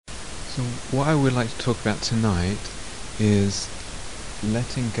So what I would like to talk about tonight is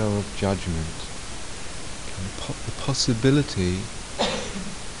letting go of judgment. The possibility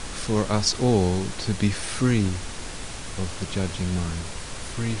for us all to be free of the judging mind,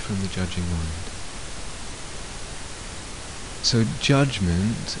 free from the judging mind. So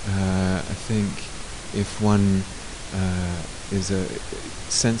judgment, I think, if one is a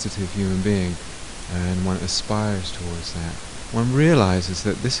sensitive human being and one aspires towards that, one realizes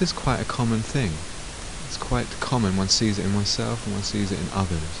that this is quite a common thing. It's quite common. One sees it in oneself and one sees it in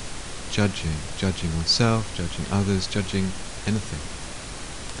others. Judging oneself, judging others, judging anything.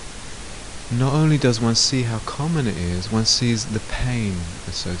 Not only does one see how common it is, one sees the pain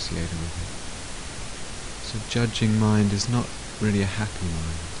associated with it. So judging mind is not really a happy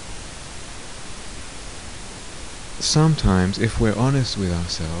mind. Sometimes, if we're honest with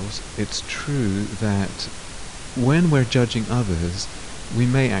ourselves, it's true that when we're judging others, we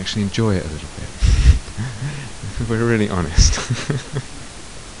may actually enjoy it a little bit. If we're really honest.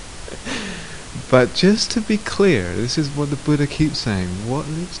 But just to be clear, this is what the Buddha keeps saying: what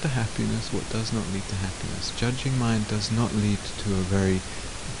leads to happiness, what does not lead to happiness. Judging mind does not lead to a very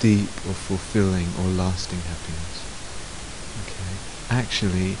deep or fulfilling or lasting happiness. Okay.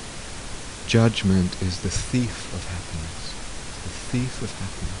 Actually, judgment is the thief of happiness. It's the thief of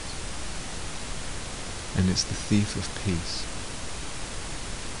happiness. And it's the thief of peace.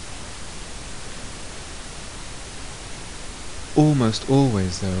 Almost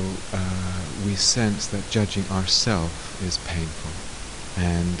always, though, we sense that judging ourselves is painful,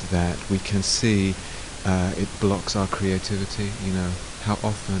 and that we can see it blocks our creativity. You know, how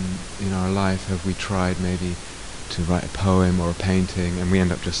often in our life have we tried maybe to write a poem or a painting, and we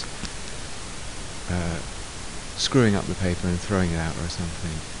end up just screwing up the paper and throwing it out or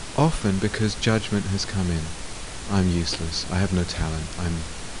something. Often because judgment has come in. I'm useless. I have no talent. I'm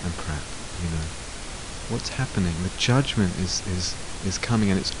crap. You know. What's happening? The judgment is coming,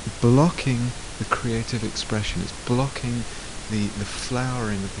 and it's blocking the creative expression. It's blocking the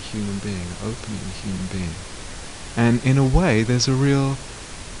flowering of the human being, the opening of the human being. And in a way, there's a real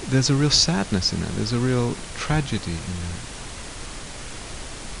sadness in that. There's a real tragedy in that.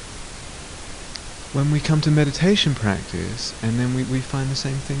 When we come to meditation practice, and then we find the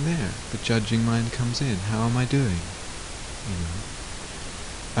same thing there. The judging mind comes in. How am I doing? You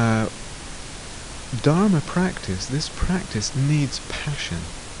know. Dharma practice, this practice needs passion.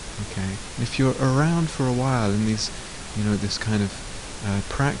 Okay. If you're around for a while in these, this kind of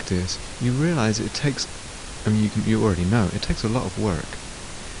practice, you realize it takes. I mean, you already know it takes a lot of work,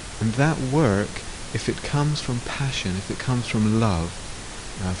 and that work, if it comes from passion, if it comes from love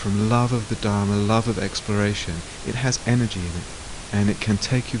of the Dharma, love of exploration, it has energy in it, and it can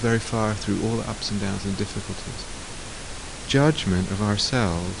take you very far through all the ups and downs and difficulties. Judgment of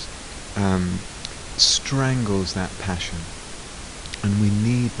ourselves strangles that passion, and we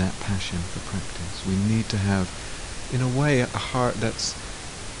need that passion for practice. We need to have, in a way, a heart that's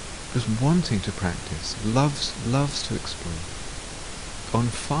just wanting to practice, loves to explore, on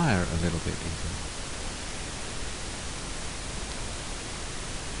fire a little bit even.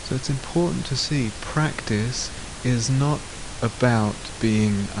 So it's important to see practice is not about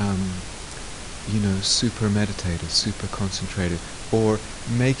being, super meditative, super concentrated, or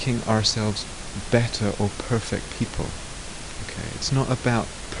making ourselves better or perfect people. Okay, it's not about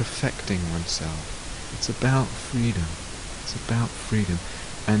perfecting oneself. It's about freedom. It's about freedom,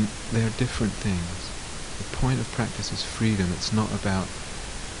 and they are different things. The point of practice is freedom. It's not about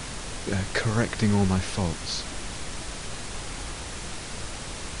correcting all my faults.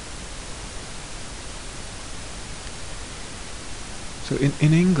 So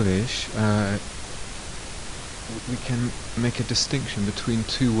in English, we can make a distinction between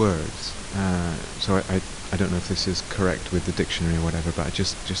two words. So I don't know if this is correct with the dictionary or whatever, but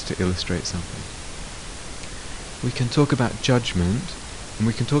just to illustrate something. We can talk about judgment, and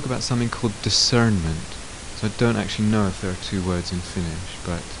we can talk about something called discernment. So I don't actually know if there are two words in Finnish,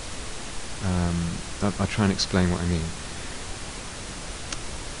 but I'll try and explain what I mean.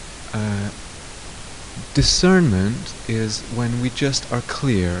 Discernment is when we just are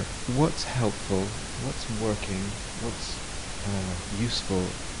clear what's helpful, what's working, what's useful,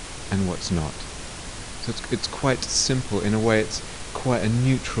 and what's not. So it's quite simple. In a way, it's quite a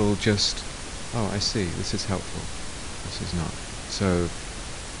neutral, just, oh, I see, this is helpful, this is not. So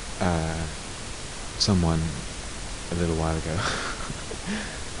someone a little while ago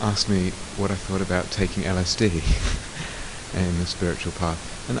asked me what I thought about taking LSD in the spiritual path.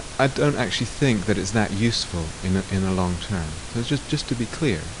 And I don't actually think that it's that useful in a long term. So just to be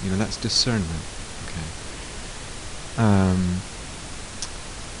clear, that's discernment. Okay.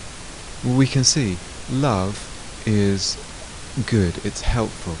 we can see love is good, it's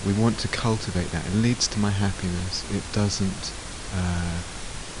helpful, we want to cultivate that, it leads to my happiness, it doesn't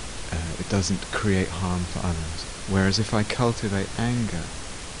create harm for others. Whereas if I cultivate anger,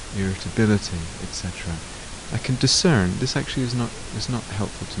 irritability, etc., I can discern this actually is not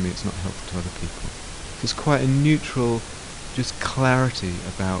helpful to me, it's not helpful to other people. It's quite a neutral, just clarity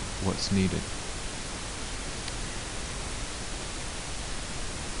about what's needed.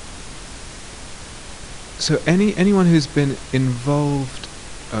 So anyone who's been involved,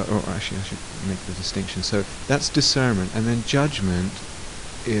 or actually I should make the distinction. So that's discernment, and then judgment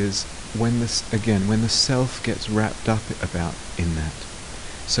is when the self gets wrapped up in that.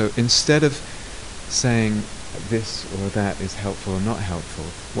 So instead of saying this or that is helpful or not helpful,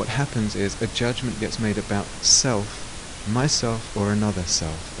 what happens is a judgment gets made about self, myself or another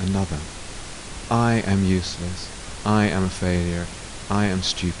self, another. I am useless, I am a failure, I am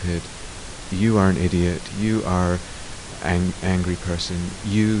stupid, you are an idiot, you are an angry person,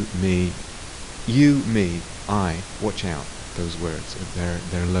 you, me, I. Watch out, those words,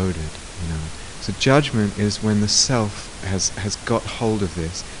 they're loaded, you know. So judgment is when the self has got hold of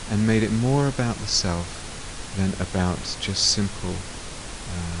this and made it more about the self than about just simple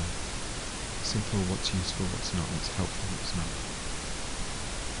what's useful, what's not, what's helpful, what's not.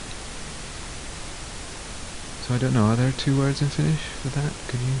 So I don't know, are there 2 words in Finnish for that?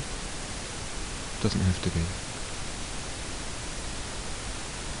 Could you? Doesn't have to be.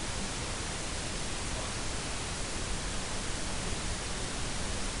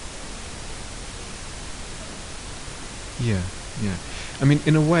 Yeah. I mean,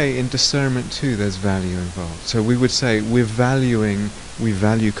 in a way, in discernment too, there's value involved. So we would say we value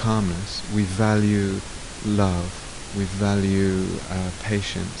calmness, we value love, we value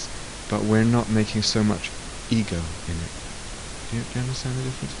patience, but we're not making so much ego in it. Do you understand the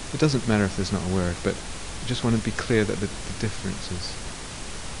difference? It doesn't matter if there's not a word, but I just want to be clear that the difference is...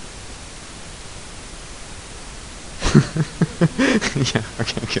 Yeah,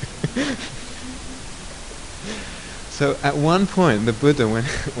 okay. So at one point, the Buddha,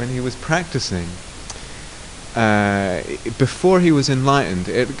 when he was practicing, before he was enlightened,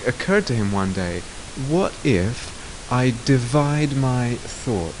 it occurred to him one day, what if I divide my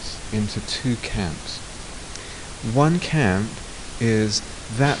thoughts into 2 camps? One camp is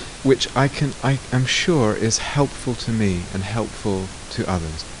that which I'm sure is helpful to me and helpful to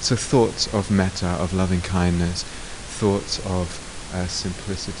others. So thoughts of metta, of loving kindness, thoughts of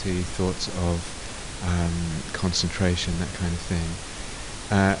simplicity, thoughts of concentration, that kind of thing.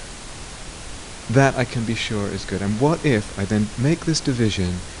 That I can be sure is good. And what if I then make this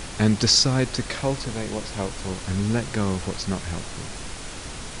division and decide to cultivate what's helpful and let go of what's not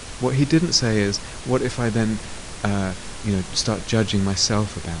helpful? What he didn't say is, what if I then start judging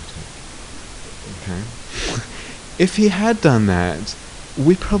myself about it? Okay? If he had done that,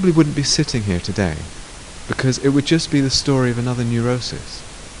 we probably wouldn't be sitting here today, because it would just be the story of another neurosis.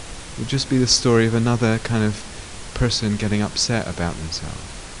 It would just be the story of another kind of person getting upset about themselves.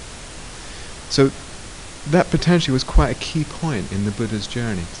 So that potentially was quite a key point in the Buddha's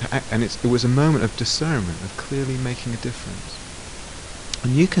journey, and it was a moment of discernment, of clearly making a difference.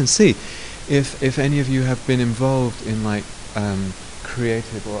 And you can see, if any of you have been involved in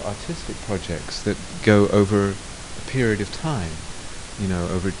creative or artistic projects that go over a period of time,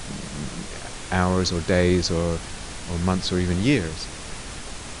 over hours or days or months or even years,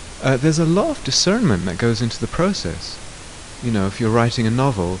 there's a lot of discernment that goes into the process. If you're writing a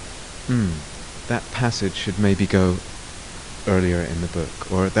novel, that passage should maybe go earlier in the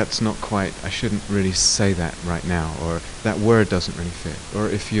book, or that's not quite, I shouldn't really say that right now, or that word doesn't really fit. Or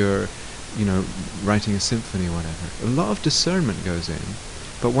if you're, writing a symphony or whatever, a lot of discernment goes in,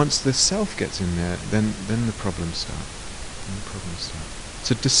 but once the self gets in there, then the problems start.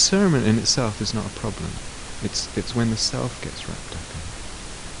 So discernment in itself is not a problem. It's when the self gets wrapped up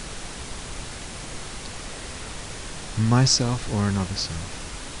in myself or another self.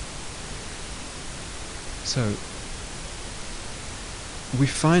 So we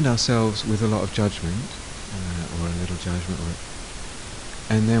find ourselves with a lot of judgment, or a little judgment,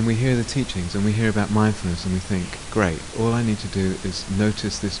 and then we hear the teachings and we hear about mindfulness and we think, great, all I need to do is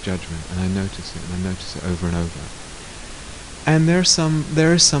notice this judgment, and I notice it, and I notice it over and over. And there is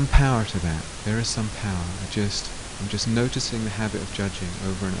some power to that. There is some power. I'm just noticing the habit of judging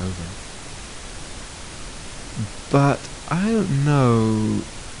over and over. But I don't know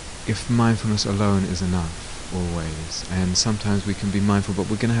if mindfulness alone is enough always, and sometimes we can be mindful, but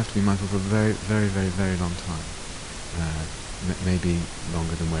we're going to have to be mindful for a very, very, very, very long time, maybe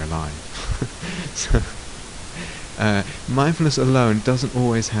longer than we're alive. Mindfulness alone doesn't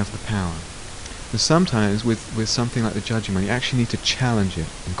always have the power. And sometimes with something like the judging mind, you actually need to challenge it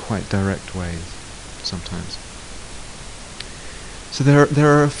in quite direct ways, sometimes. So there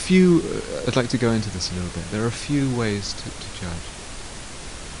are a few, I'd like to go into this a little bit, there are a few ways to judge,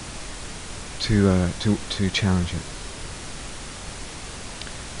 to challenge it.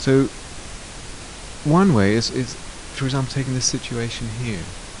 So one way is, for example, taking this situation here.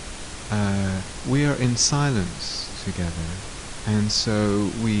 We are in silence together, and so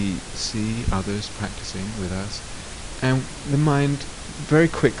we see others practicing with us, and the mind very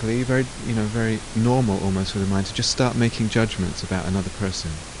quickly, very normal almost for the mind to just start making judgments about another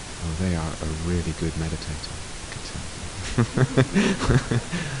person. Oh, they are a really good meditator, I can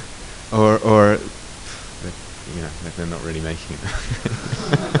tell. or they're not really making it.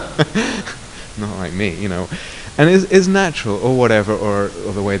 Not like me, And is natural, or whatever, or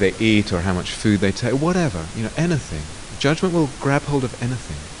the way they eat, or how much food they take, whatever, anything. Judgment will grab hold of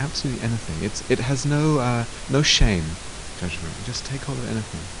anything, absolutely anything. It has no shame, judgment. Just take hold of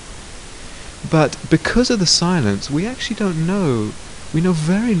anything. But because of the silence, we actually don't know, we know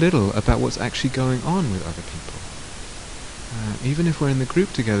very little about what's actually going on with other people. Even if we're in the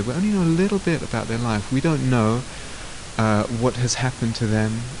group together, we only know a little bit about their life. We don't know what has happened to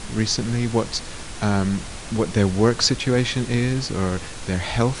them recently, what their work situation is, or their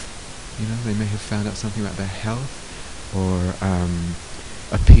health. They may have found out something about their health, or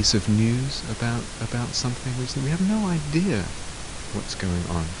a piece of news about something recently. We have no idea what's going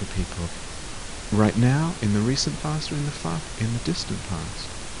on for people right now, in the recent past, or in the distant past.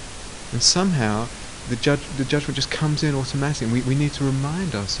 And somehow the judgment just comes in automatically, and we need to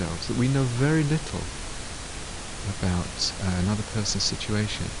remind ourselves that we know very little about another person's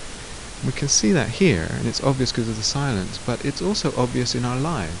situation. We can see that here, and it's obvious because of the silence, but it's also obvious in our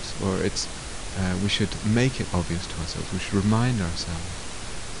lives, or we should make it obvious to ourselves. We should remind ourselves.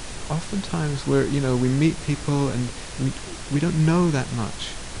 Oftentimes we meet people and we don't know that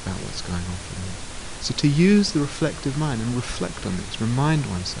much about what's going on for them. So to use the reflective mind and reflect on this, remind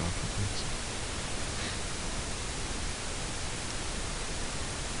oneself of this.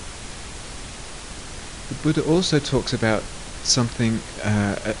 The Buddha also talks about something,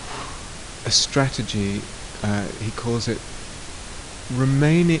 a strategy, he calls it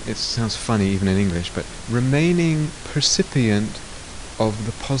remaining, it sounds funny even in English, but remaining percipient of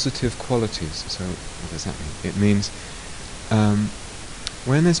the positive qualities. So what does that mean? It means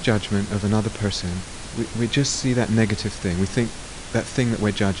when there's judgment of another person, we just see that negative thing. We think that thing that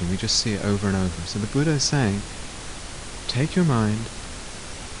we're judging, we just see it over and over. So the Buddha is saying, take your mind,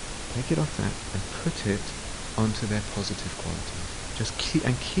 take it off that, and put it onto their positive qualities. Just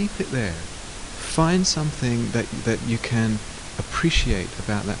keep it there. Find something that you can appreciate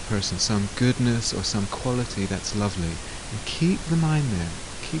about that person, some goodness or some quality that's lovely, and keep the mind there.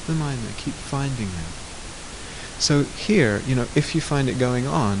 Keep the mind there. Keep finding that. So here, if you find it going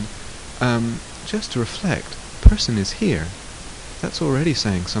on, just to reflect, the person is here. That's already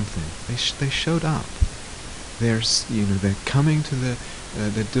saying something. They showed up. They're coming to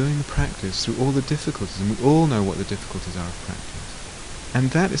they're doing the practice through all the difficulties, and we all know what the difficulties are of practice.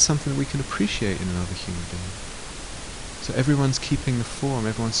 And that is something that we can appreciate in another human being. So everyone's keeping the form,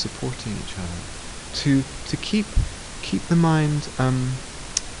 everyone's supporting each other. To keep the mind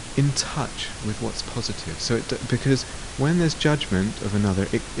in touch with what's positive. So because when there's judgment of another,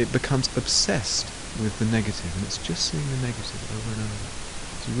 it becomes obsessed with the negative, and it's just seeing the negative over and over.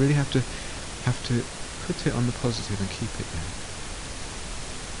 So you really have to put it on the positive and keep it there.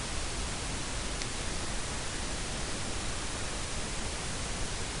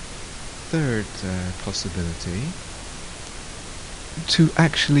 Third possibility, to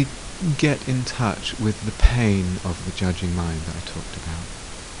actually get in touch with the pain of the judging mind that I talked about.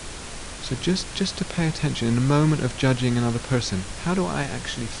 So just to pay attention in the moment of judging another person, how do I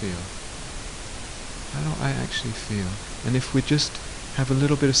actually feel? How do I actually feel? And if we just have a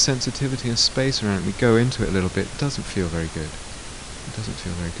little bit of sensitivity and space around it, we go into it a little bit, it doesn't feel very good. It doesn't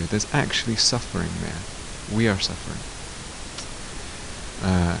feel very good. There's actually suffering there. We are suffering.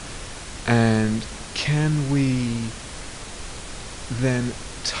 And can we then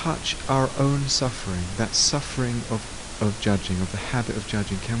touch our own suffering, that suffering of judging, of the habit of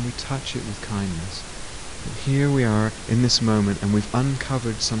judging, can we touch it with kindness? And here we are in this moment, and we've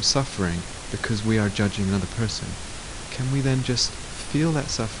uncovered some suffering because we are judging another person. Can we then just feel that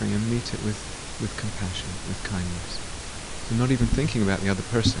suffering and meet it with compassion, with kindness? So not even thinking about the other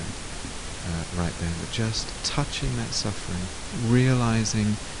person right then, but just touching that suffering,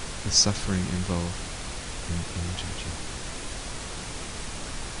 realizing the suffering involved in judging.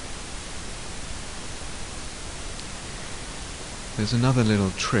 there's another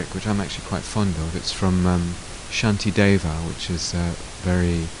little trick which I'm actually quite fond of. It's from Shantideva, which is a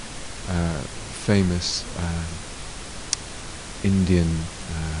very famous Indian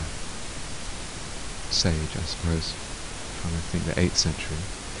sage, I suppose, from I think the 8th century.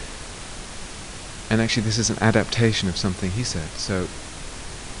 And actually this is an adaptation of something he said. So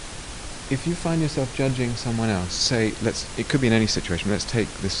if you find yourself judging someone else, say, it could be in any situation, but let's take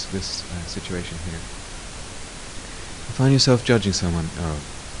this situation here. You find yourself judging someone,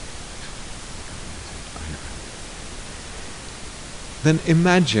 then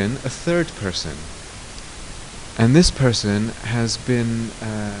imagine a third person. And this person has been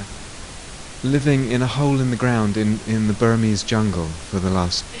living in a hole in the ground in the Burmese jungle for the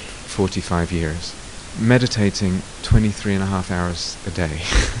last 45 years, meditating 23.5 hours a day.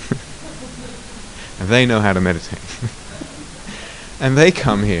 And they know how to meditate. And they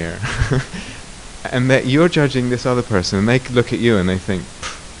come here, and you're judging this other person, and they look at you and they think,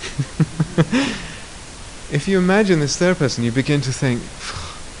 if you imagine this third person, you begin to think,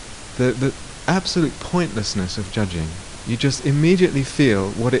 the absolute pointlessness of judging. You just immediately feel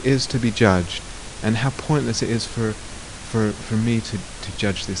what it is to be judged, and how pointless it is for me to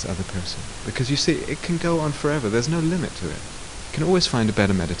judge this other person. Because you see, it can go on forever. There's no limit to it. You can always find a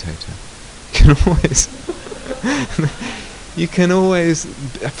better meditator. You can always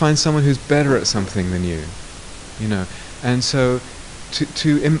find someone who's better at something than you, And so,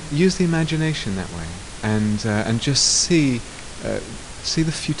 to use the imagination that way, and just see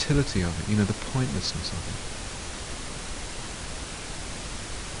the futility of it, the pointlessness of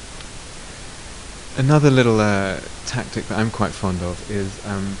it. Another little tactic that I'm quite fond of is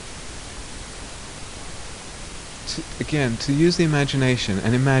to use the imagination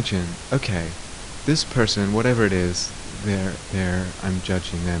and imagine, okay, this person, whatever it is, I'm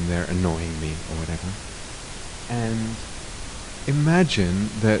judging them, they're annoying me or whatever, and imagine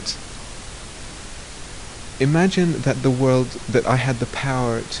that the world, that I had the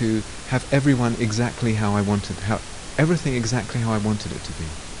power to have everyone exactly how I wanted, everything exactly how I wanted it to be,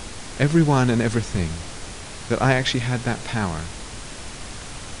 everyone and everything, that I actually had that power.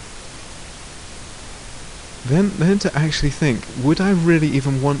 Then to actually think, would I really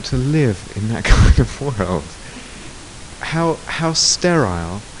even want to live in that kind of world? How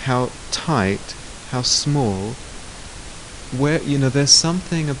sterile, how tight, how small, where, there's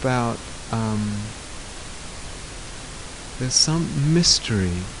something about, there's some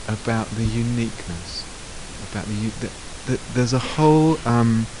mystery about the uniqueness, about there's a whole,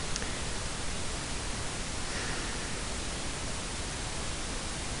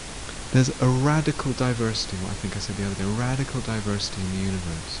 there's a radical diversity, what I think I said the other day, a radical diversity in the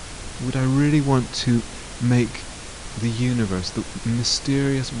universe. Would I really want to make the universe, the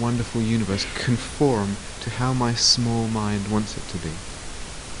mysterious, wonderful universe, conform to how my small mind wants it to be?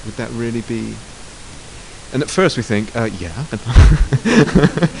 Would that really be... And at first we think, yeah.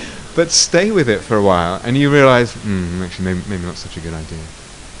 But stay with it for a while, and you realize, actually maybe not such a good idea.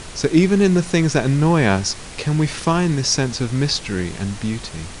 So even in the things that annoy us, can we find this sense of mystery and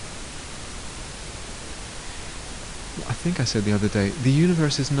beauty? I think I said the other day, the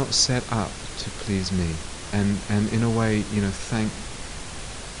universe is not set up to please me, and in a way, thank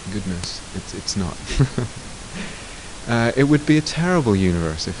goodness, it's not. It would be a terrible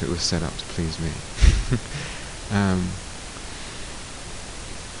universe if it was set up to please me.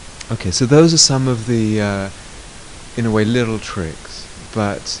 Okay, so those are some of the, in a way, little tricks,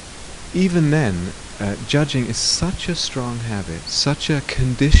 but even then, judging is such a strong habit, such a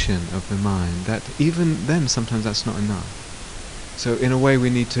condition of the mind, that even then sometimes that's not enough. So in a way we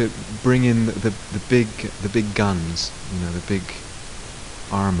need to bring in the big guns, the big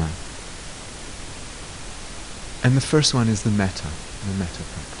armor. And the first one is the metta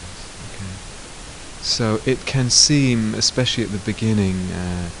practice. Okay? So it can seem, especially at the beginning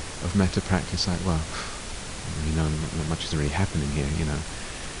of metta practice, like, well, not much is really happening here,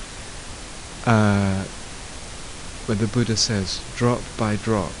 But the Buddha says, drop by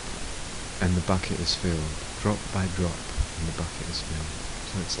drop, and the bucket is filled. Drop by drop, and the bucket is filled.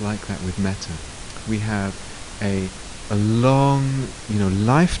 So it's like that with metta. We have a long,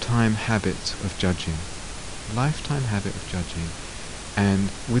 lifetime habit of judging. Lifetime habit of judging. And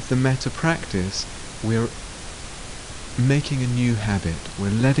with the metta practice, we're making a new habit. We're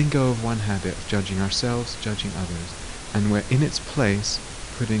letting go of one habit of judging ourselves, judging others, and we're in its place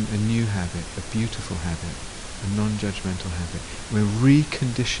putting a new habit, a beautiful habit, a non-judgmental habit. We're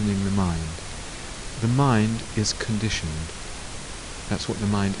reconditioning the mind. The mind is conditioned. That's what the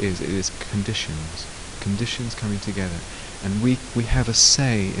mind is. It is conditions. Conditions coming together. And we have a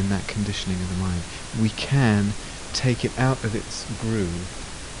say in that conditioning of the mind. We can take it out of its groove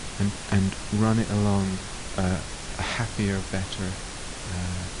and run it along a happier, better,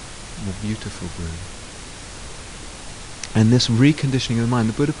 more beautiful groove. And this reconditioning of the mind,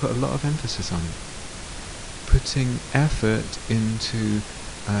 the Buddha put a lot of emphasis on it, putting effort into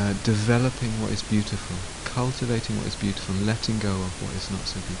developing what is beautiful, cultivating what is beautiful, and letting go of what is not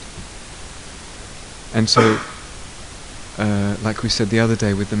so beautiful. And so, like we said the other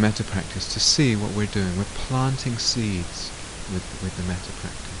day with the metta practice, to see what we're doing, we're planting seeds with the metta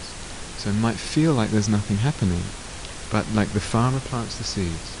practice. So it might feel like there's nothing happening, but like the farmer plants the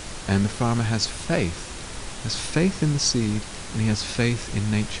seeds, and the farmer has faith in the seed, and he has faith in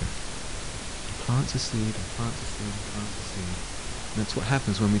nature. He plants a seed, and plants a seed, and plants a seed. And that's what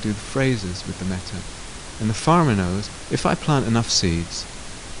happens when we do the phrases with the metta. And the farmer knows, if I plant enough seeds,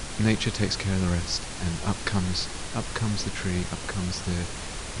 nature takes care of the rest, and up comes the tree, up comes the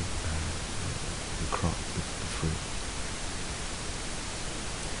crop, the fruit.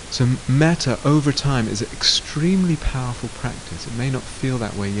 So metta over time is an extremely powerful practice. It may not feel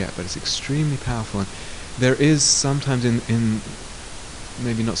that way yet, but it's extremely powerful. And there is sometimes in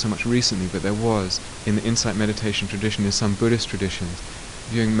maybe not so much recently, but there was in the insight meditation tradition, in some Buddhist traditions,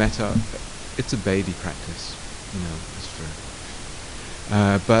 viewing metta, it's a baby practice, it's for.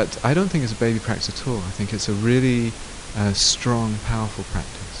 But I don't think it's a baby practice at all. I think it's a really strong, powerful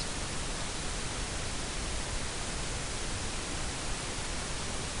practice.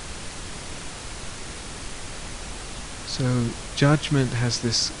 So judgment has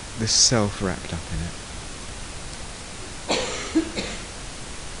this self wrapped up in it.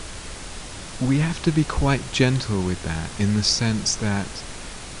 We have to be quite gentle with that, in the sense that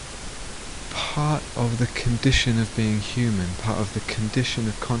part of the condition of being human, part of the condition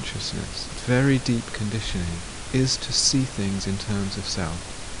of consciousness, very deep conditioning, is to see things in terms of self.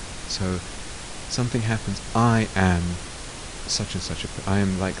 So something happens, I am such and such I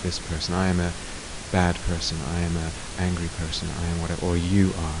am like this person, I am a bad person, I am an angry person, I am whatever, or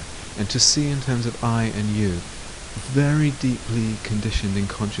you are. And to see in terms of I and you, very deeply conditioned in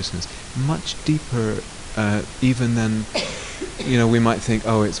consciousness, much deeper even than, we might think,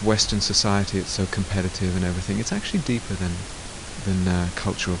 oh, it's Western society, it's so competitive and everything. It's actually deeper than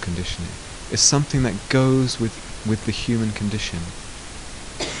cultural conditioning. It's something that goes with the human condition.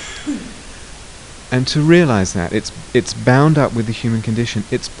 And to realize that it's bound up with the human condition,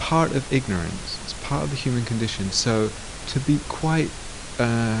 it's part of ignorance, it's part of the human condition. So to be quite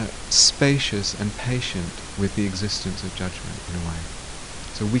spacious and patient with the existence of judgment in a way.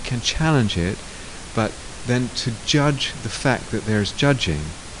 So we can challenge it, but then to judge the fact that there's judging,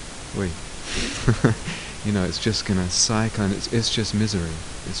 it's just going to cycle, and it's just misery.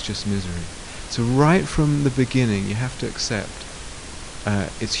 It's just misery. So right from the beginning, you have to accept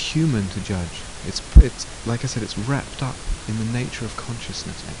it's human to judge. It's like I said, it's wrapped up in the nature of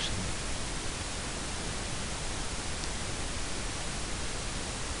consciousness, actually.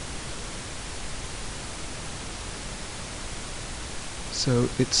 So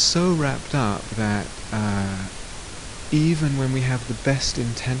it's so wrapped up that even when we have the best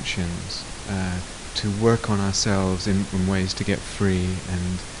intentions to work on ourselves in ways to get free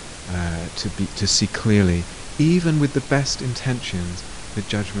and to see clearly, even with the best intentions, the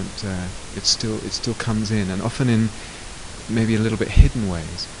judgment it still comes in, and often in maybe a little bit hidden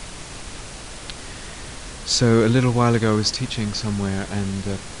ways. So a little while ago I was teaching somewhere, and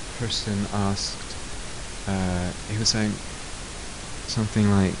a person asked, he was saying something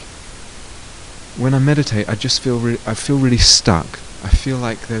like, when I meditate, I just feel really stuck. I feel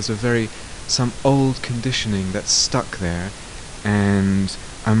like there's some old conditioning that's stuck there, and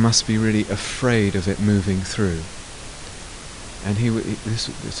I must be really afraid of it moving through. And he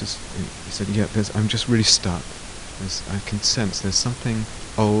said, yeah, I'm just really stuck. I can sense there's something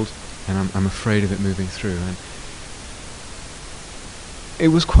old, and I'm afraid of it moving through. And it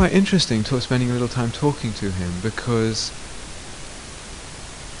was quite interesting spending a little time talking to him, because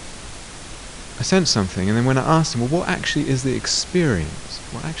I sensed something, and then when I asked him, well, what actually is the experience?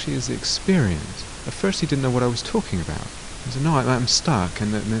 What actually is the experience? At first he didn't know what I was talking about. He said, no, I'm stuck,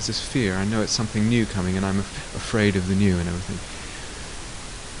 and there's this fear. I know it's something new coming, and I'm afraid of the new and everything.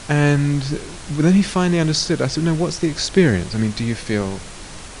 And then he finally understood. I said, no, what's the experience? I mean, do you feel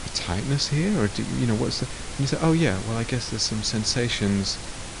a tightness here, or what's the... And he said, oh yeah, well, I guess there's some sensations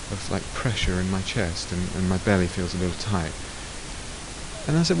of like pressure in my chest, and my belly feels a little tight.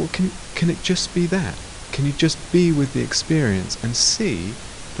 And I said, well, can it just be that? Can you just be with the experience and see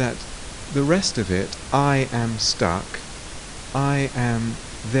that the rest of it, I am stuck,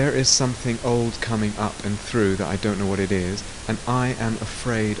 there is something old coming up and through that I don't know what it is, and I am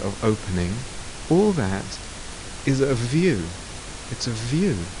afraid of opening. All that is a view. It's a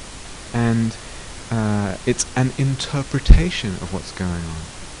view. And it's an interpretation of what's going on.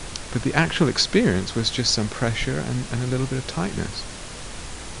 But the actual experience was just some pressure and a little bit of tightness.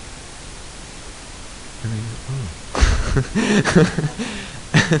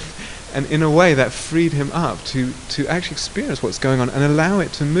 And in a way that freed him up to actually experience what's going on and allow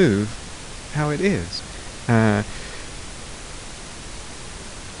it to move how it is.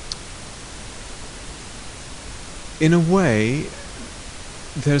 In a way,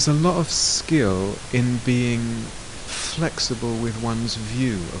 there's a lot of skill in being flexible with one's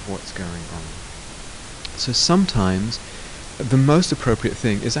view of what's going on. So sometimes the most appropriate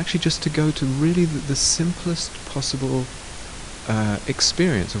thing is actually just to go to really the simplest possible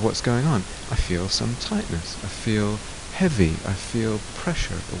experience of what's going on. I feel some tightness, I feel heavy, I feel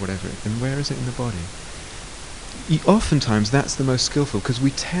pressure or whatever, and where is it in the body? Oftentimes that's the most skillful, because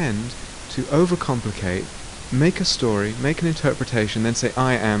we tend to overcomplicate, make a story, make an interpretation, then say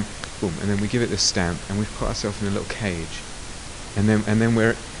I am, boom, and then we give it this stamp, and we've put ourselves in a little cage, and then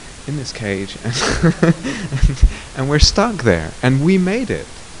we're in this cage, and we're stuck there, and we made it.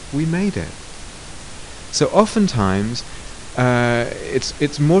 So oftentimes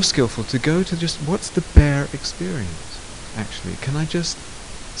it's more skillful to go to just what's the bare experience. Actually, can I just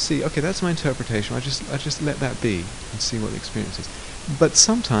see? Okay, that's my interpretation. I just let that be and see what the experience is. But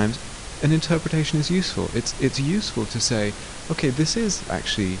sometimes an interpretation is useful. It's useful to say, okay, this is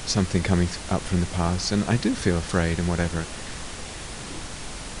actually something coming up from the past, and I do feel afraid and whatever.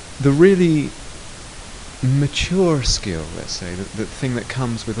 The really mature skill, let's say, the thing that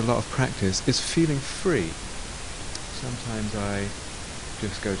comes with a lot of practice, is feeling free. Sometimes I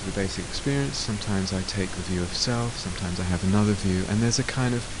just go to the basic experience, sometimes I take the view of self, sometimes I have another view, and there's a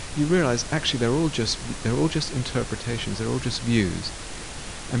kind of, you realize actually they're all just interpretations, they're all just views.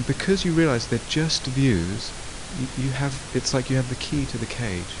 And because you realize they're just views, it's like you have the key to the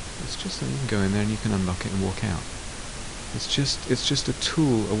cage. It's just that you can go in there and you can unlock it and walk out. It's just a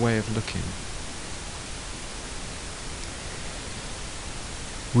tool, a way of looking.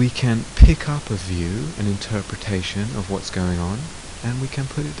 We can pick up a view, an interpretation of what's going on, and we can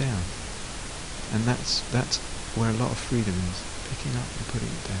put it down. And that's where a lot of freedom is, picking up and putting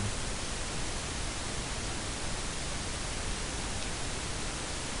it down.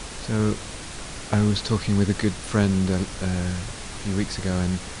 So I was talking with a good friend a few weeks ago,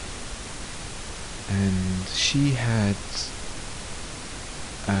 and she had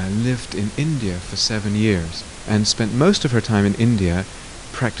lived in India for 7 years and spent most of her time in India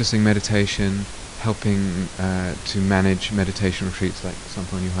practicing meditation, helping to manage meditation retreats like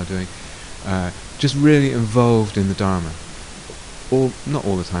Sampo Yuha doing, just really involved in the Dharma. Not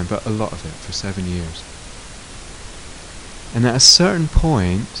all the time, but a lot of it, for 7 years. And at a certain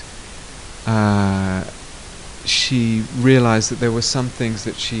point, she realized that there were some things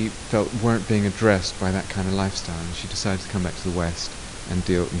that she felt weren't being addressed by that kind of lifestyle, and she decided to come back to the West and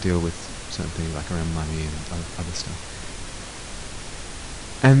deal with certain things like around money and other stuff.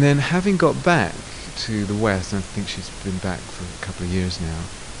 And then having got back to the West, and I think she's been back for a couple of years now,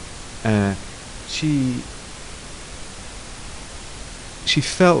 she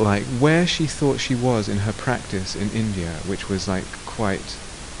felt like where she thought she was in her practice in India, which was like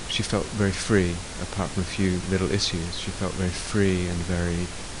she felt very free, apart from a few little issues. She felt very free and very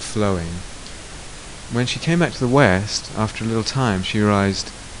flowing. When she came back to the West, after a little time, she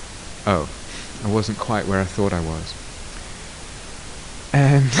realized, oh, I wasn't quite where I thought I was.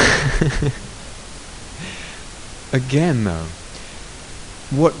 And again, though,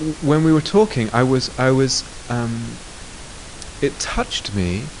 when we were talking, it touched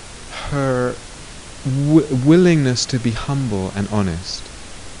me, her willingness to be humble and honest.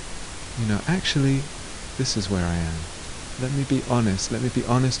 You know, actually, this is where I am. Let me be honest. Let me be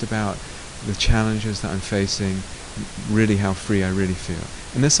honest about the challenges that I'm facing, really how free I really feel.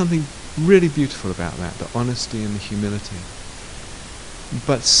 And there's something really beautiful about that, the honesty and the humility.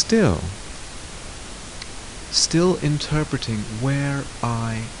 But still interpreting where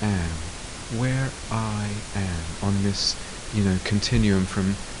I am on this, continuum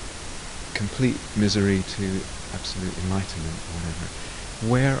from complete misery to absolute enlightenment or whatever.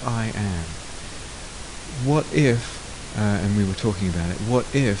 Where I am. What if, and we were talking about it, what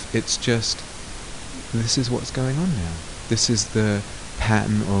if it's just, this is what's going on now. This is the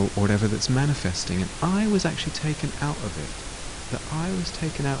pattern or whatever that's manifesting, and I was actually taken out of it.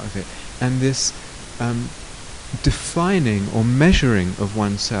 And this defining or measuring of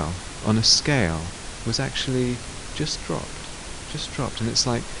oneself on a scale was actually just dropped. And it's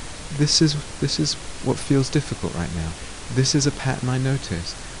like, this is what feels difficult right now. This is a pattern I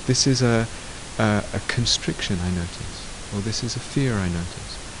notice. This is a a constriction I notice, or this is a fear I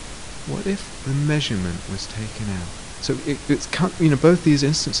notice. What if the measurement was taken out? So it's both these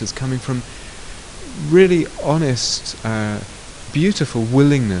instances coming from really honest, beautiful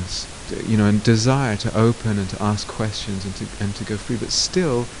willingness, and desire to open and to ask questions and to go free, but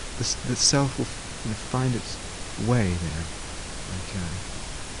still the self will find its way there.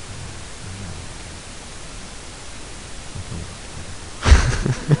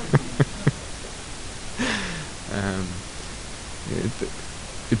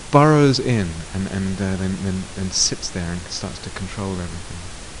 It burrows in and then sits there and starts to control everything.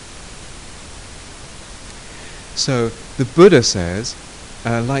 So the Buddha says,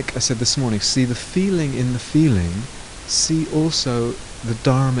 like I said this morning, see the feeling in the feeling, see also the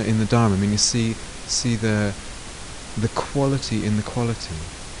Dharma in the Dharma. I mean, you see the quality in the quality.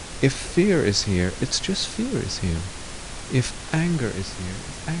 If fear is here, it's just fear is here. If anger is here,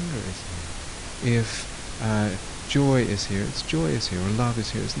 it's anger is here. If joy is here, it's joy is here. Or love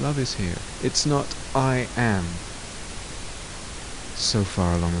is here, it's love is here. It's not I am so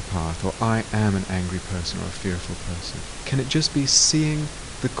far along the path, or I am an angry person or a fearful person. Can it just be seeing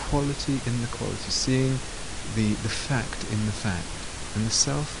the quality in the quality, seeing the fact in the fact, and the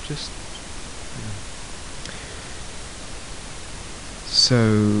self just...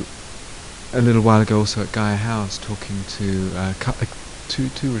 So, a little while ago also at Gaia House, talking to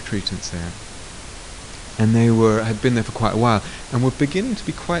two retreatants there, and they had been there for quite a while, and were beginning to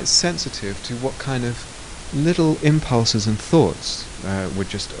be quite sensitive to what kind of little impulses and thoughts were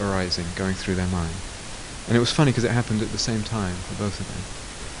just arising, going through their mind. And it was funny because it happened at the same time for both of them.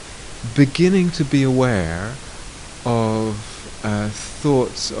 Beginning to be aware of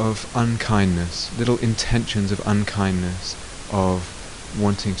thoughts of unkindness, little intentions of unkindness, of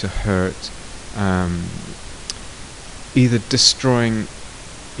wanting to hurt, either destroying,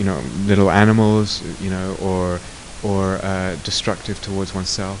 little animals, or destructive towards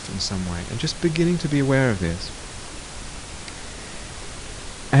oneself in some way, and just beginning to be aware of this.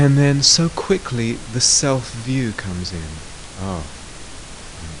 And then so quickly the self-view comes in. Oh,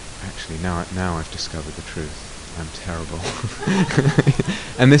 actually now I've discovered the truth. I'm terrible.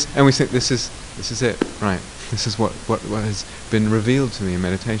 and we think this is it, right? This is what has been revealed to me in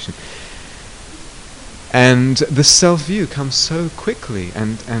meditation. And the self-view comes so quickly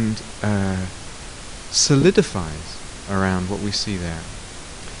and solidifies around what we see there.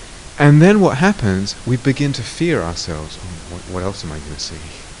 And then what happens, we begin to fear ourselves. Oh, what else am I going to see?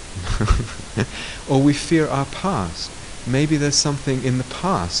 Or we fear our past. Maybe there's something in the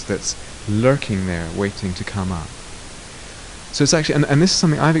past that's lurking there, waiting to come up. So it's actually, and this is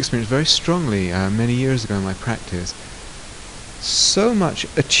something I've experienced very strongly many years ago in my practice, so much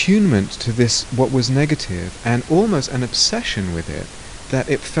attunement to this, what was negative, and almost an obsession with it, that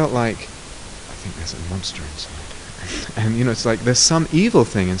it felt like, I think there's a monster inside. And it's like there's some evil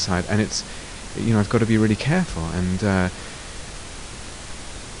thing inside, and it's, I've got to be really careful. And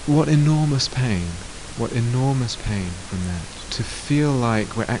what enormous pain from that. To feel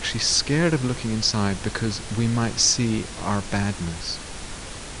like we're actually scared of looking inside because we might see our badness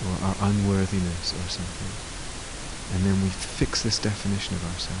or our unworthiness or something. And then we fix this definition of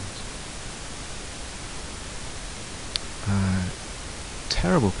ourselves.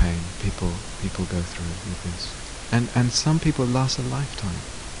 Terrible pain people go through with this. And some people last a lifetime.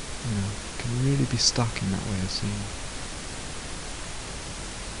 Can really be stuck in that way of seeing.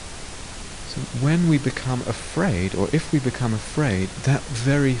 So when we become afraid, or if we become afraid, that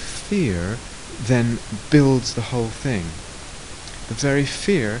very fear then builds the whole thing. The very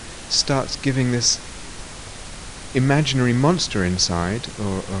fear starts giving this imaginary monster inside,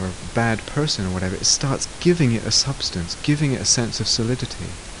 or bad person or whatever, it starts giving it a substance, giving it a sense of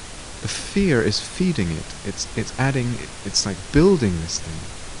solidity. The fear is feeding it. It's adding, it's like building this thing.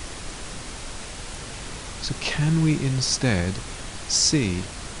 So can we instead see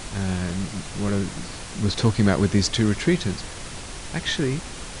what I was talking about with these two retreatants? Actually,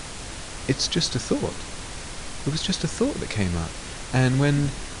 it's just a thought. It was just a thought that came up. And when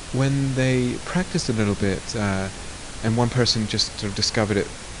they practiced a little bit, and one person just sort of discovered it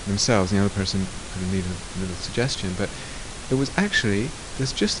themselves, and the other person kind of needed a little suggestion, but it was actually,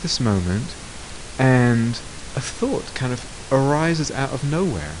 there's just this moment, and a thought kind of arises out of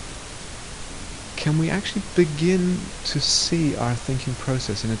nowhere. Can we actually begin to see our thinking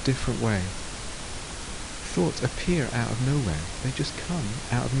process in a different way? Thoughts appear out of nowhere. They just come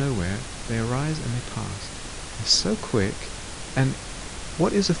out of nowhere. They arise and they pass. They're so quick. And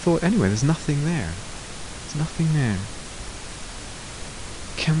what is a thought anyway? There's nothing there. There's nothing there.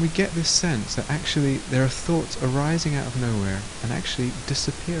 Can we get this sense that actually there are thoughts arising out of nowhere and actually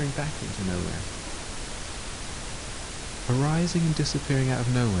disappearing back into nowhere? arising and disappearing out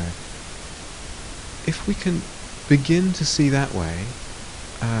of nowhere. If we can begin to see that way,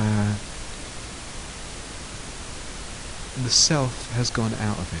 the self has gone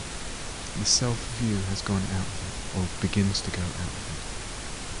out of it. The self-view has gone out of it, or begins to go out of it.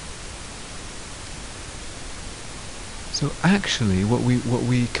 So actually, what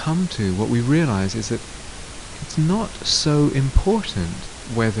we come to, what we realize, is that it's not so important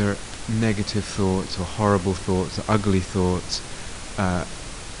whether negative thoughts or horrible thoughts or ugly thoughts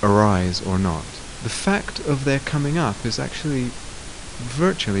arise or not. The fact of their coming up is actually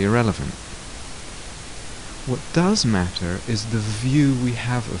virtually irrelevant. What does matter is the view we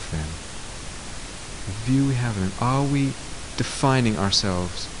have of them. The view we have of them. Are we defining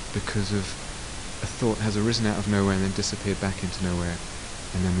ourselves because of a thought has arisen out of nowhere and then disappeared back into nowhere,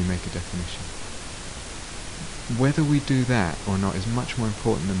 and then we make a definition? Whether we do that or not is much more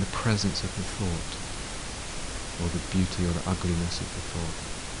important than the presence of the thought, or the beauty or the ugliness of the thought.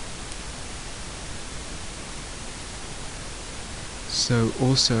 So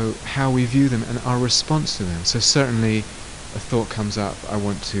also how we view them and our response to them. So certainly a thought comes up, I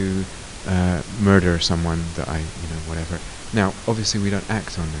want to murder someone that whatever. Now, obviously we don't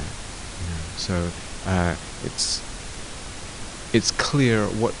act on that. So it's clear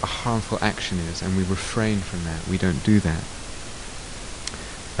what a harmful action is, and we refrain from that. We don't do that.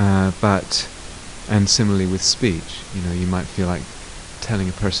 And similarly with speech, you might feel like telling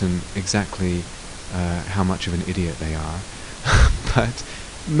a person exactly how much of an idiot they are, but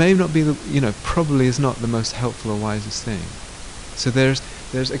may not be probably is not the most helpful or wisest thing. So there's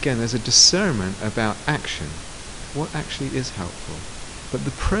a discernment about action, what actually is helpful. But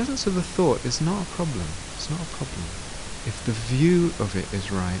the presence of the thought is not a problem. It's not a problem if the view of it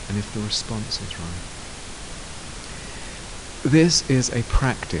is right and if the response is right. This is a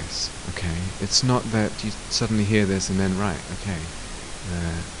practice, okay? It's not that you suddenly hear this and then, right, okay,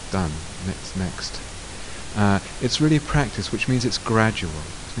 done, next. It's really a practice, which means it's gradual.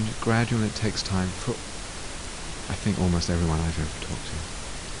 It means it's gradual and it takes time for, I think, almost everyone I've ever talked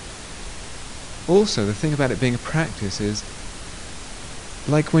to. Also, the thing about it being a practice is,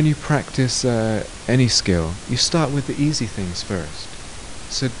 like when you practice any skill, you start with the easy things first.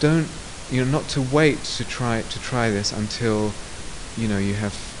 So don't, not to wait to try this until, you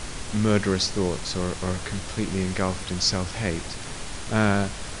have murderous thoughts or completely engulfed in self-hate.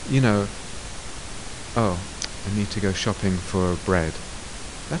 Oh, I need to go shopping for bread.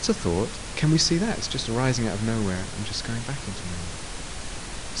 That's a thought. Can we see that? It's just arising out of nowhere and just going back into nowhere.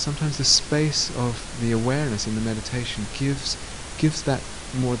 Sometimes the space of the awareness in the meditation gives that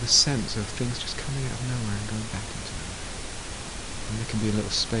more the sense of things just coming out of nowhere and going back into nowhere. And there can be a little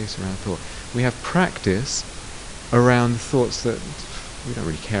space around thought. We have practice around thoughts that we don't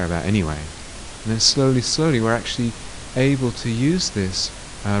really care about anyway. And then slowly we're actually able to use this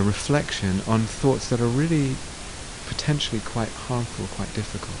reflection on thoughts that are really potentially quite harmful, quite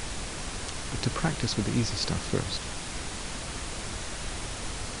difficult. But to practice with the easy stuff first.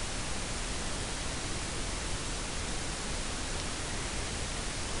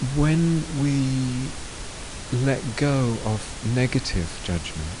 When we let go of negative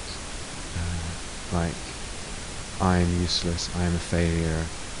judgment, like I am useless, I am a failure,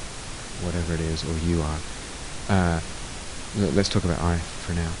 whatever it is, or you are, let's talk about I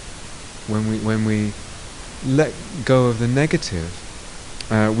for now. When we let go of the negative,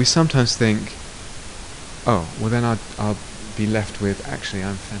 we sometimes think, oh, well then I'll be left with, actually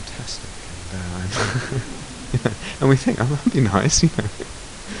I'm fantastic, and and we think, oh, that'd be nice,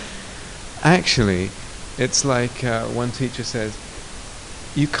 Actually, it's like one teacher says,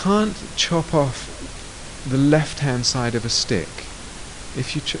 you can't chop off the left-hand side of a stick.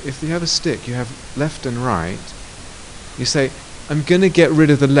 If you have a stick, you have left and right. You say, I'm going to get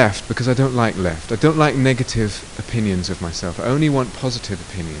rid of the left because I don't like left. I don't like negative opinions of myself. I only want positive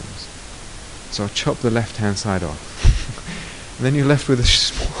opinions. So I'll chop the left-hand side off. And then you're left with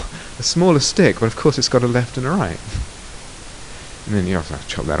a smaller stick, but of course it's got a left and a right. And then you have to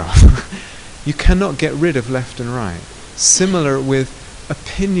chop that off. You cannot get rid of left and right. Similar with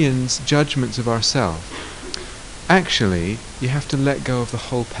opinions, judgments of ourselves. Actually, you have to let go of the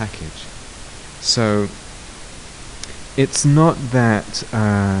whole package. So it's not that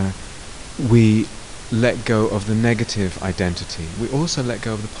we let go of the negative identity. We also let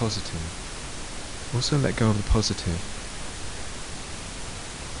go of the positive.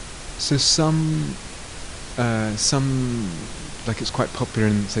 So some like it's quite popular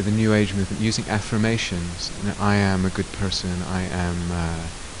in, say, the New Age movement, using affirmations. I am a good person. I am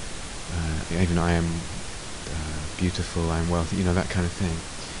beautiful. I am wealthy. That kind of thing.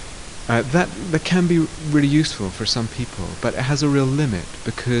 That can be really useful for some people, but it has a real limit,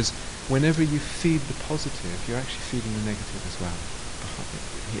 because whenever you feed the positive, you're actually feeding the negative as well.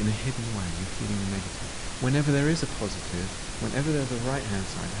 In a hidden way, you're feeding the negative. Whenever there is a positive, whenever there's a right-hand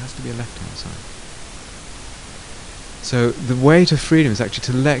side, there has to be a left-hand side. So the way to freedom is actually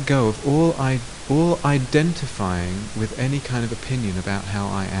to let go of all identifying with any kind of opinion about how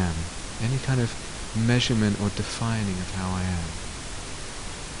I am, any kind of measurement or defining of how I am.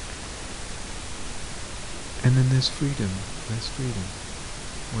 And then there's freedom.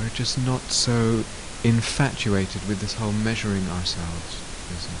 We're just not so infatuated with this whole measuring ourselves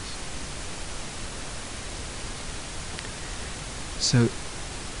business. So,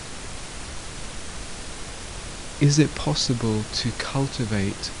 is it possible to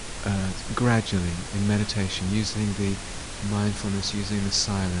cultivate gradually in meditation, using the mindfulness, using the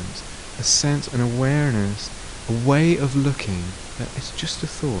silence, a sense, an awareness, a way of looking that it's just a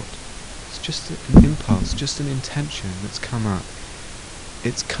thought, it's just an impulse, just an intention that's come up.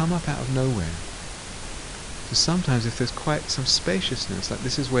 It's come up out of nowhere. So sometimes if there's quite some spaciousness, like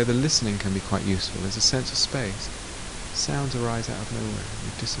this is where the listening can be quite useful, there's a sense of space, sounds arise out of nowhere,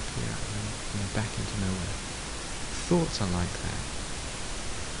 they disappear, and back into nowhere. Thoughts are like that.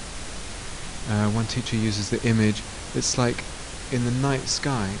 One teacher uses the image, it's like in the night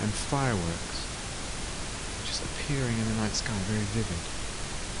sky and fireworks, just appearing in the night sky, very vivid,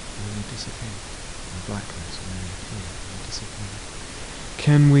 and then they disappear, in blackness, and then they appear, and they disappear.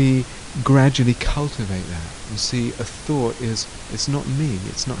 Can we gradually cultivate that and see a thought it's not me,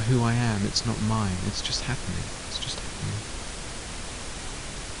 it's not who I am, it's not mine, it's just happening, it's just happening.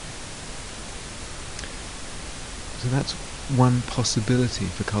 So that's one possibility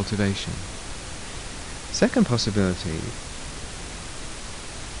for cultivation. Second possibility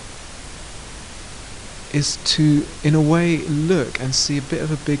is to, in a way, look and see a bit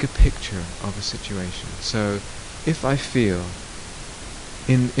of a bigger picture of a situation. So, if I feel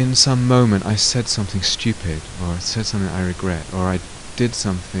in some moment I said something stupid, or I said something I regret, or I did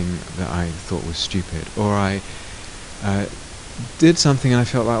something that I thought was stupid, or I did something and I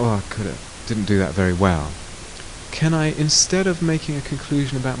felt like, oh, didn't do that very well. Can I, instead of making a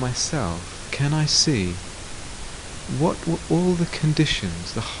conclusion about myself, can I see what were all the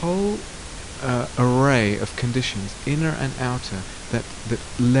conditions, the whole array of conditions, inner and outer, that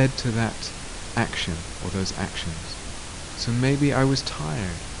led to that action, or those actions? So maybe I was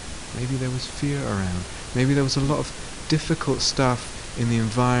tired, maybe there was fear around, maybe there was a lot of difficult stuff in the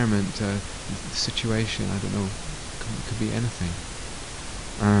environment, the situation, I don't know, could be anything.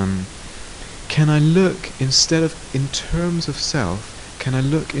 Can I look, instead of in terms of self, can I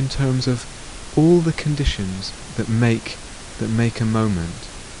look in terms of all the conditions that make a moment?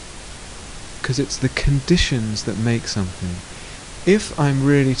 Because it's the conditions that make something. If I'm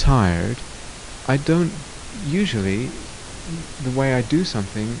really tired, I don't usually, the way I do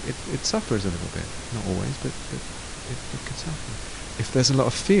something, it suffers a little bit. Not always, but it can suffer. If there's a lot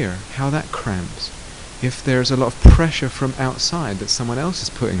of fear, how that cramps. If there's a lot of pressure from outside that someone else is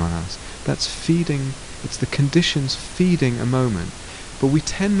putting on us, that's feeding, it's the conditions feeding a moment. But we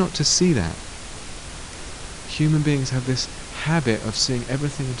tend not to see that. Human beings have this habit of seeing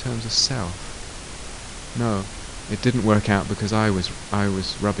everything in terms of self. No, it didn't work out because I was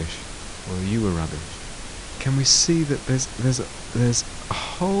rubbish, or you were rubbish. Can we see that there's a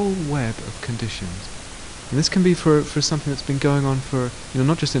whole web of conditions? And this can be for something that's been going on for,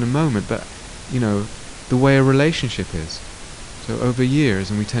 not just in a moment, but, the way a relationship is. So over years,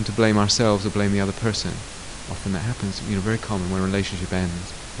 and we tend to blame ourselves or blame the other person. Often that happens, very common when a relationship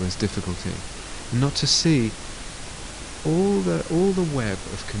ends or there's difficulty. And not to see all the web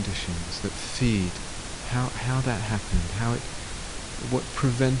of conditions that feed how that happened, what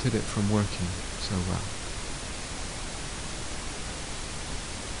prevented it from working so well.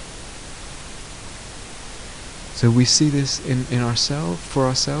 So we see this in ourselves, for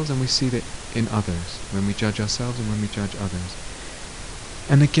ourselves, and we see it in others, when we judge ourselves and when we judge others.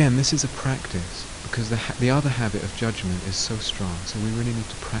 And again, this is a practice, because the other habit of judgment is so strong, so we really need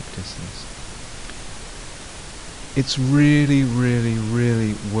to practice this. It's really, really,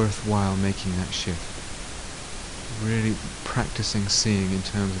 really worthwhile making that shift. Really practicing seeing in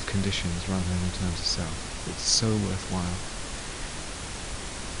terms of conditions rather than in terms of self. It's so worthwhile.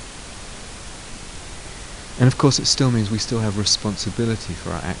 And of course it still means we still have responsibility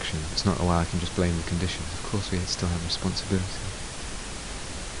for our actions. It's not, I can just blame the conditions. Of course we still have responsibility.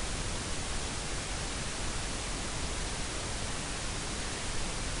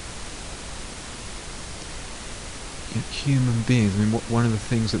 Human beings, one of the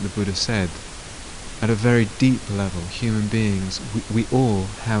things that the Buddha said at a very deep level, human beings, we all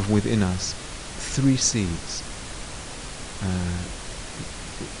have within us 3 seeds.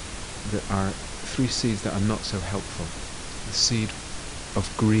 That are 3 seeds that are not so helpful. The seed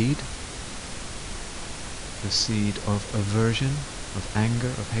of greed, the seed of aversion, of anger,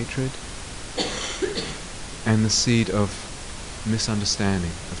 of hatred, and the seed of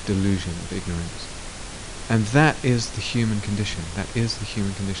misunderstanding, of delusion, of ignorance. And that is the human condition. That is the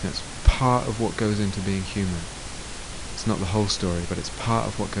human condition. That's part of what goes into being human. It's not the whole story, but it's part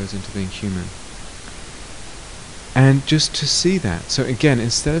of what goes into being human. And just to see that. So again,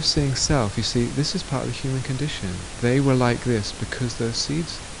 instead of seeing self, you see, this is part of the human condition. They were like this because those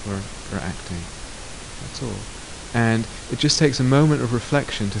seeds were acting. That's all. And it just takes a moment of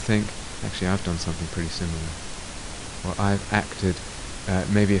reflection to think, actually I've done something pretty similar. Or I've acted,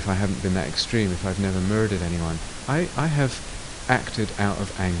 maybe if I haven't been that extreme, if I've never murdered anyone, I have acted out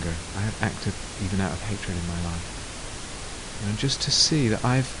of anger. I have acted even out of hatred in my life. Just to see that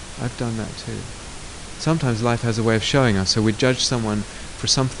I've done that too. Sometimes life has a way of showing us, so we judge someone for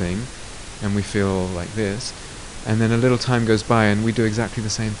something, and we feel like this, and then a little time goes by and we do exactly the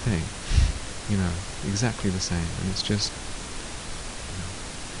same thing. Exactly the same, and it's just,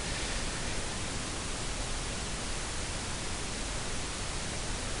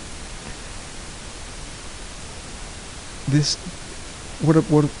 this, what I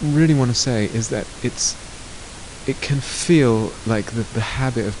really want to say is that it can feel like the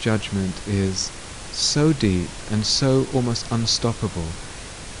habit of judgment is so deep and so almost unstoppable,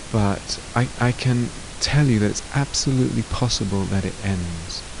 but I can tell you that it's absolutely possible that it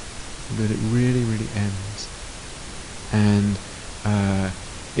ends, that it really, really ends. And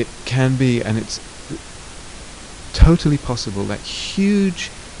it can be, and it's totally possible that huge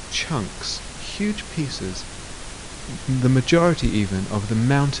chunks, huge pieces, the majority even of the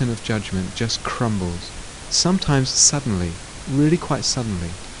mountain of judgment just crumbles, sometimes suddenly, really quite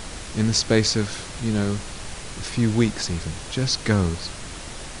suddenly, in the space of, a few weeks even, just goes.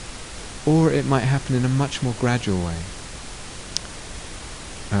 Or it might happen in a much more gradual way.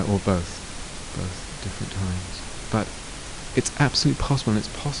 Or both different times. But it's absolutely possible, and it's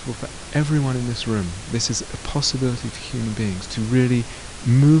possible for everyone in this room. This is a possibility for human beings to really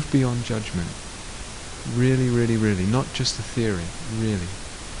move beyond judgment. Really, really, really. Not just a theory, really.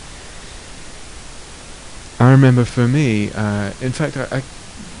 I remember for me, in fact,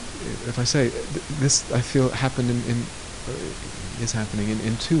 if I say this, I feel happened is happening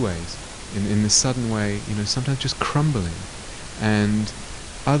in 2 ways. In this sudden way, sometimes just crumbling, and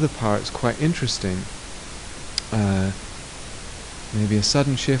other parts quite interesting. Maybe a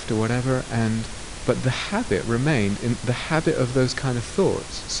sudden shift or whatever, but the habit remained, in the habit of those kind of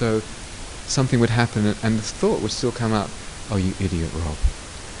thoughts. So something would happen, and the thought would still come up, "Oh, you idiot, Rob."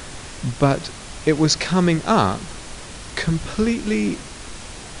 But it was coming up completely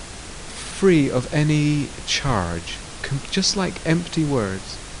free of any charge, just like empty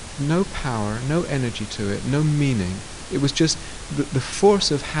words, no power, no energy to it, no meaning. It was just the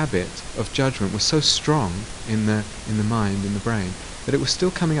force of habit of judgment was so strong in the mind, in the brain, that it was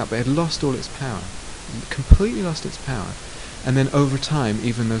still coming up, but it had lost all its power, completely lost its power. And then over time,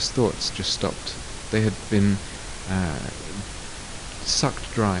 even those thoughts just stopped. They had been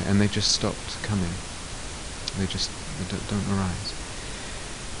sucked dry, and they just stopped coming. They don't arise.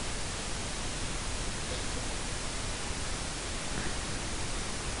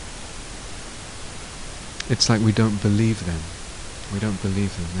 It's like we don't believe them. We don't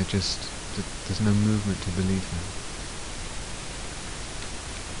believe them. There's no movement to believe them.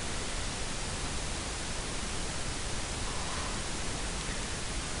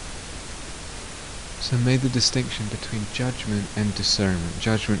 So I made the distinction between judgment and discernment.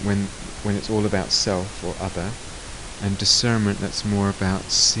 Judgment when it's all about self or other, and discernment that's more about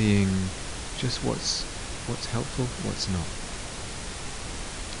seeing just what's helpful, what's not.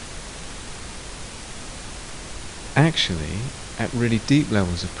 Actually, at really deep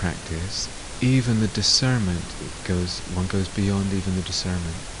levels of practice, even the discernment one goes beyond even the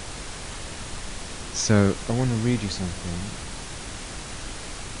discernment. So I want to read you something.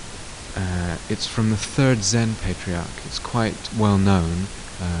 It's from the 3rd Zen patriarch. It's quite well known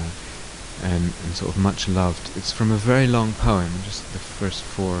and sort of much loved. It's from a very long poem, just the first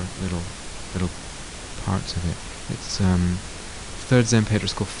 4 little parts of it. It's 3rd Zen patriarch.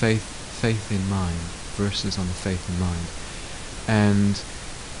 It's called Faith in Mind. Verses on the faith in mind. And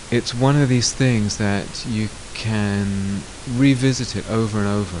it's one of these things that you can revisit it over and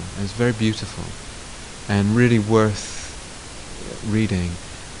over, and it's very beautiful and really worth reading,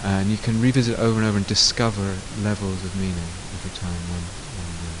 and you can revisit it over and over and discover levels of meaning every time one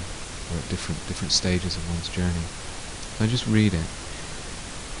or at different stages of one's journey. So I just read it.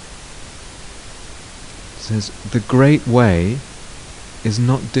 It says, "The great way is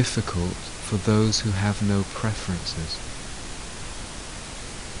not difficult for those who have no preferences.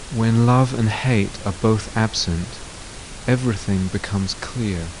 When love and hate are both absent, everything becomes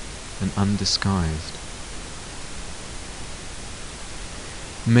clear and undisguised.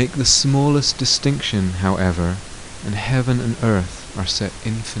 Make the smallest distinction, however, and heaven and earth are set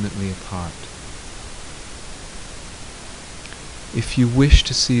infinitely apart. If you wish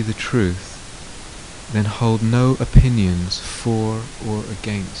to see the truth, then hold no opinions for or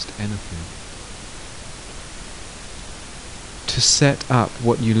against anything. To set up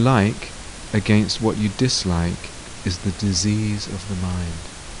what you like against what you dislike is the disease of the mind.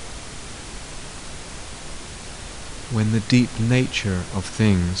 When the deep nature of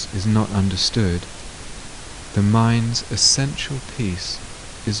things is not understood, the mind's essential peace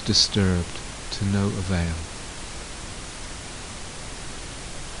is disturbed to no avail.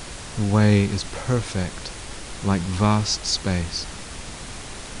 The way is perfect, like vast space.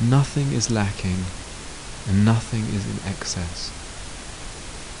 Nothing is lacking, and nothing is in excess.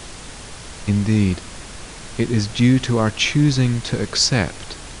 Indeed, it is due to our choosing to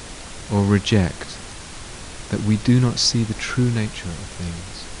accept or reject that we do not see the true nature of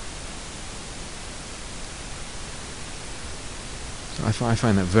things." So I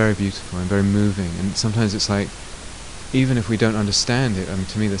find that very beautiful and very moving, and sometimes it's like, even if we don't understand it, I mean,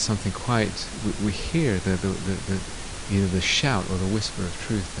 to me there's something quite, we hear the either the shout or the whisper of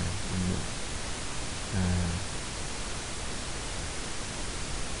truth there.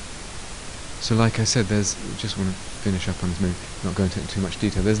 So like I said, there's, just want to finish up on this, maybe not go into too much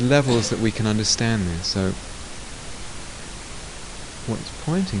detail, there's levels that we can understand this. So what it's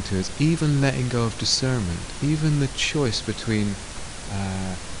pointing to is even letting go of discernment, even the choice between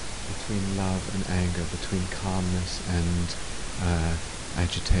love and anger, between calmness and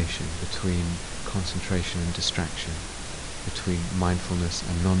agitation, between concentration and distraction, between mindfulness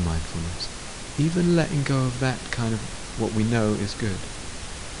and non-mindfulness. Even letting go of that kind of what we know is good.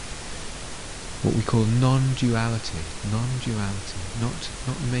 What we call non-duality, not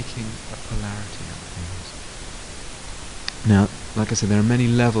making a polarity out of things. Now, like I said, there are many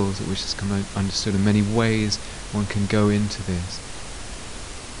levels at which this can be understood, and many ways one can go into this.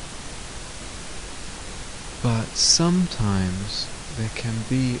 But sometimes there can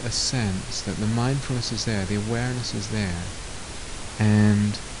be a sense that the mindfulness is there, the awareness is there,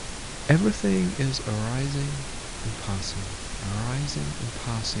 and everything is arising and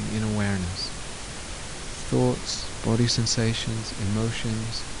passing in awareness. Thoughts, body sensations,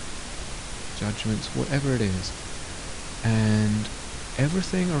 emotions, judgments, whatever it is. And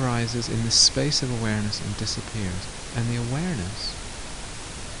everything arises in this space of awareness and disappears. And the awareness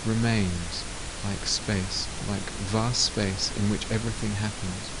remains like space, like vast space in which everything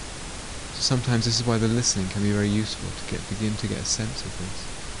happens. So sometimes this is why the listening can be very useful, to begin to get a sense of this.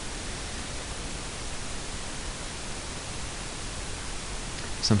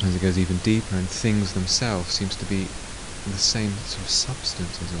 Sometimes it goes even deeper, and things themselves seems to be the same sort of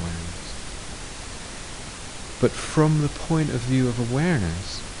substance as awareness. But from the point of view of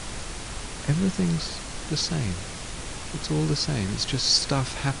awareness, everything's the same. It's all the same. It's just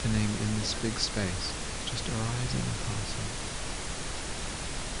stuff happening in this big space, just arising and passing.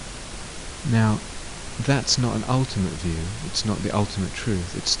 Now, that's not an ultimate view. It's not the ultimate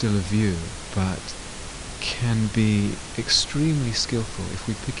truth. It's still a view, but can be extremely skillful if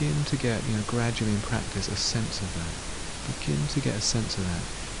we begin to get, gradually in practice, a sense of that. Begin to get a sense of that.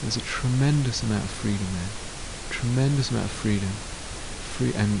 There's a tremendous amount of freedom there. Tremendous amount of freedom.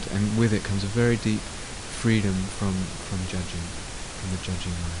 And with it comes a very deep freedom from judging, from the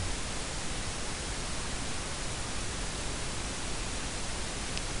judging mind.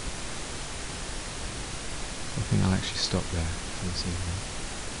 I think I'll actually stop there for this evening.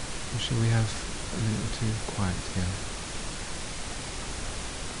 Or shall we have a minute or two quiet together?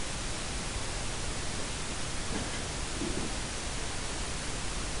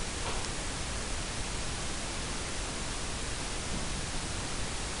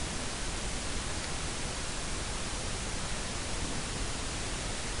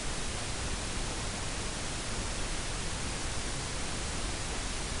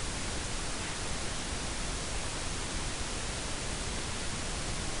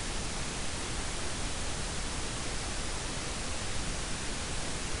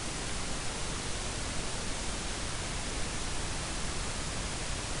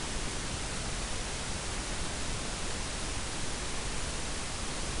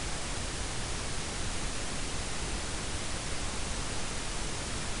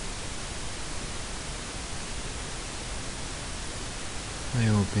 May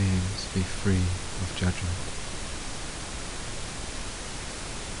all beings be free of judgment.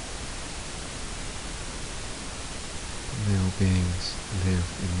 May all beings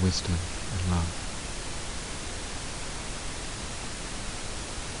live in wisdom and love.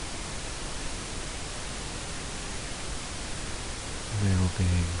 May all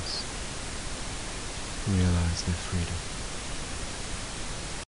beings realize their freedom.